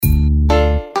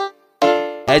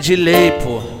É de lei,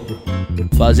 pô,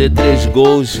 fazer 3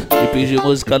 gols e pedir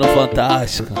música no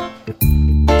Fantástico.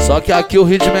 Só que aqui o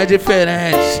ritmo é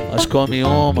diferente. Nós come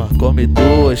uma, come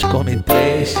 2, come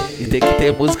 3. E tem que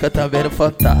ter música também no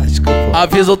Fantástico, pô.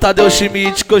 Avisa o Tadeu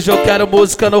Schmidt que hoje eu quero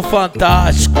música no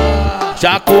Fantástico.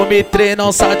 Já comi 3,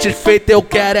 não satisfeito, eu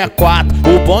quero é 4.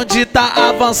 O bonde tá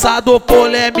avançado,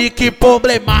 polêmico e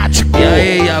problemático. E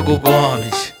aí, Yago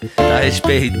Gomes, tá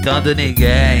respeitando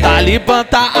ninguém. Talibã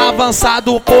tá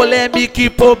avançado, polêmico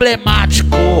e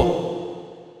problemático.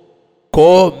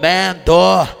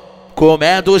 Comendo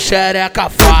xereca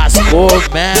fácil.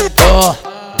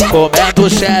 Comendo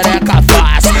xereca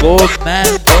fácil.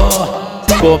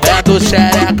 Comendo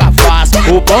xereca fácil.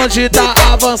 O bonde tá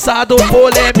avançado,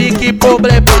 polêmico e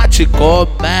problemático.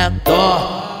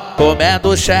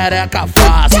 Comendo xereca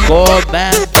fácil.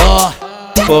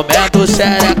 Comendo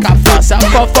xereca fácil. A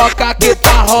fofoca que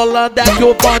tá rolando é que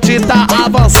o bonde tá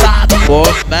avançado.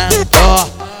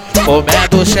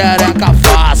 Comendo xereca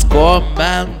fácil.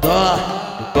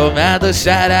 Comendo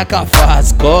xereca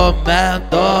fácil.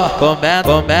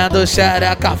 Comendo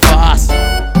xereca fácil.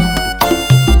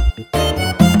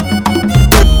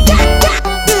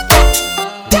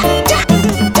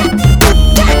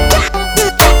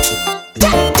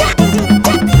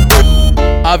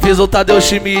 Avisa o Tadeu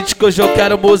Schmidt que hoje eu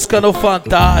quero música no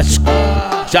Fantástico.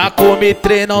 Já comi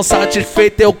 3, não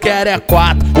satisfeito, eu quero é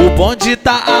 4. O bonde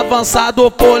tá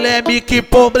avançado, polêmico e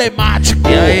problemático.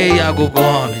 E aí, Yago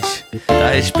Gomes, tá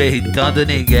respeitando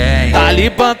ninguém.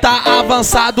 Talibã tá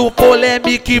avançado,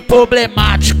 polêmico e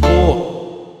problemático.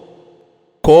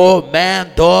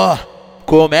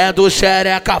 Comendo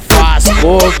xereca fácil.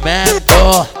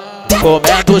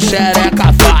 Comendo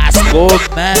xereca fácil.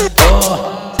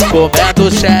 Comendo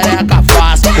xereca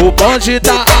fácil. O bonde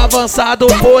tá avançado,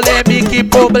 polêmico e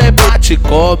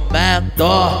problemático.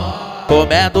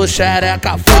 Comendo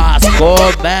xereca fácil.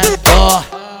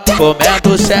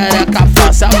 Comendo xereca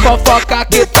fácil. A fofoca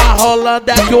que tá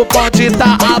rolando é que o bonde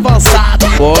tá avançado.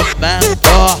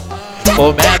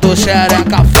 Comendo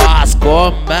xereca fácil.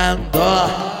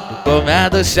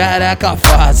 Comendo xereca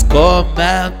fácil.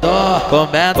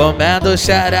 Comendo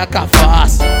xereca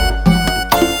fácil.